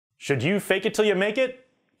Should you fake it till you make it?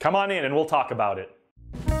 Come on in and we'll talk about it.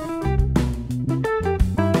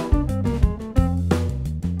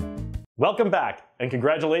 Welcome back, and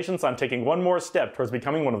congratulations on taking one more step towards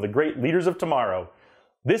becoming one of the great leaders of tomorrow.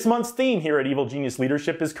 This month's theme here at Evil Genius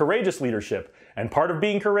Leadership is courageous leadership, and part of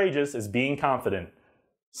being courageous is being confident.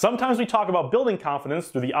 Sometimes we talk about building confidence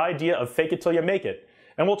through the idea of fake it till you make it,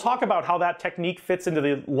 and we'll talk about how that technique fits into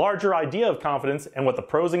the larger idea of confidence and what the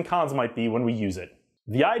pros and cons might be when we use it.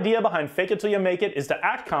 The idea behind fake it till you make it is to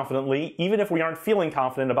act confidently even if we aren't feeling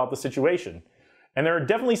confident about the situation. And there are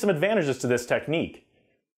definitely some advantages to this technique.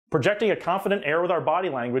 Projecting a confident air with our body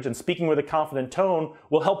language and speaking with a confident tone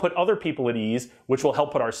will help put other people at ease, which will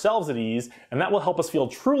help put ourselves at ease, and that will help us feel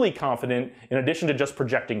truly confident in addition to just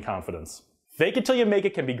projecting confidence. Fake it till you make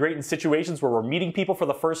it can be great in situations where we're meeting people for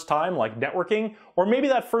the first time, like networking, or maybe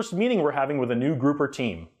that first meeting we're having with a new group or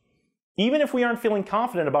team. Even if we aren't feeling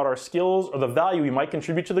confident about our skills or the value we might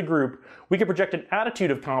contribute to the group, we can project an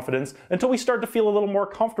attitude of confidence until we start to feel a little more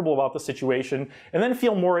comfortable about the situation and then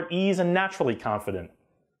feel more at ease and naturally confident.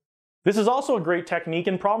 This is also a great technique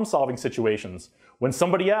in problem-solving situations. When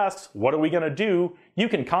somebody asks, "What are we going to do?" you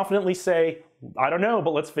can confidently say, "I don't know,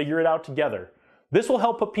 but let's figure it out together." This will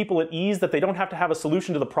help put people at ease that they don't have to have a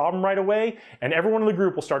solution to the problem right away, and everyone in the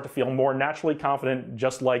group will start to feel more naturally confident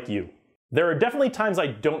just like you. There are definitely times I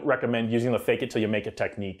don't recommend using the fake it till you make it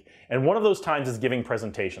technique, and one of those times is giving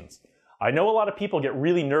presentations. I know a lot of people get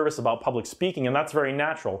really nervous about public speaking, and that's very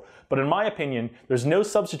natural, but in my opinion, there's no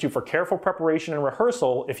substitute for careful preparation and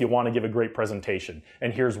rehearsal if you want to give a great presentation,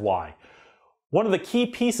 and here's why. One of the key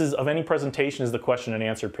pieces of any presentation is the question and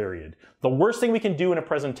answer period. The worst thing we can do in a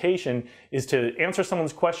presentation is to answer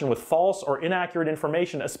someone's question with false or inaccurate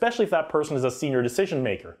information, especially if that person is a senior decision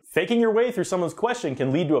maker. Faking your way through someone's question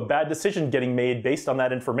can lead to a bad decision getting made based on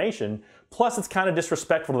that information, plus it's kind of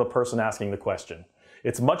disrespectful to the person asking the question.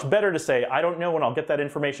 It's much better to say, "I don't know and I'll get that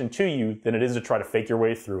information to you," than it is to try to fake your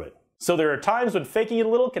way through it. So there are times when faking it a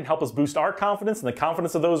little can help us boost our confidence and the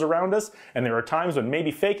confidence of those around us, and there are times when maybe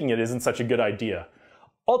faking it isn't such a good idea.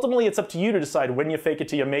 Ultimately, it's up to you to decide when you fake it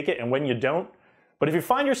till you make it and when you don't. But if you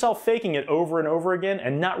find yourself faking it over and over again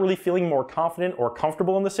and not really feeling more confident or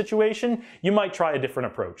comfortable in the situation, you might try a different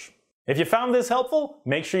approach. If you found this helpful,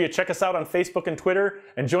 make sure you check us out on Facebook and Twitter,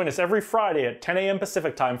 and join us every Friday at 10 a.m.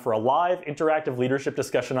 Pacific time for a live, interactive leadership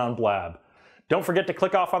discussion on Blab. Don't forget to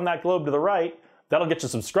click off on that globe to the right. That'll get you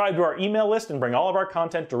subscribed to our email list and bring all of our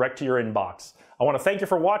content direct to your inbox. I want to thank you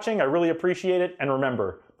for watching, I really appreciate it, and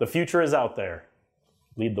remember, the future is out there.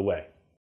 Lead the way.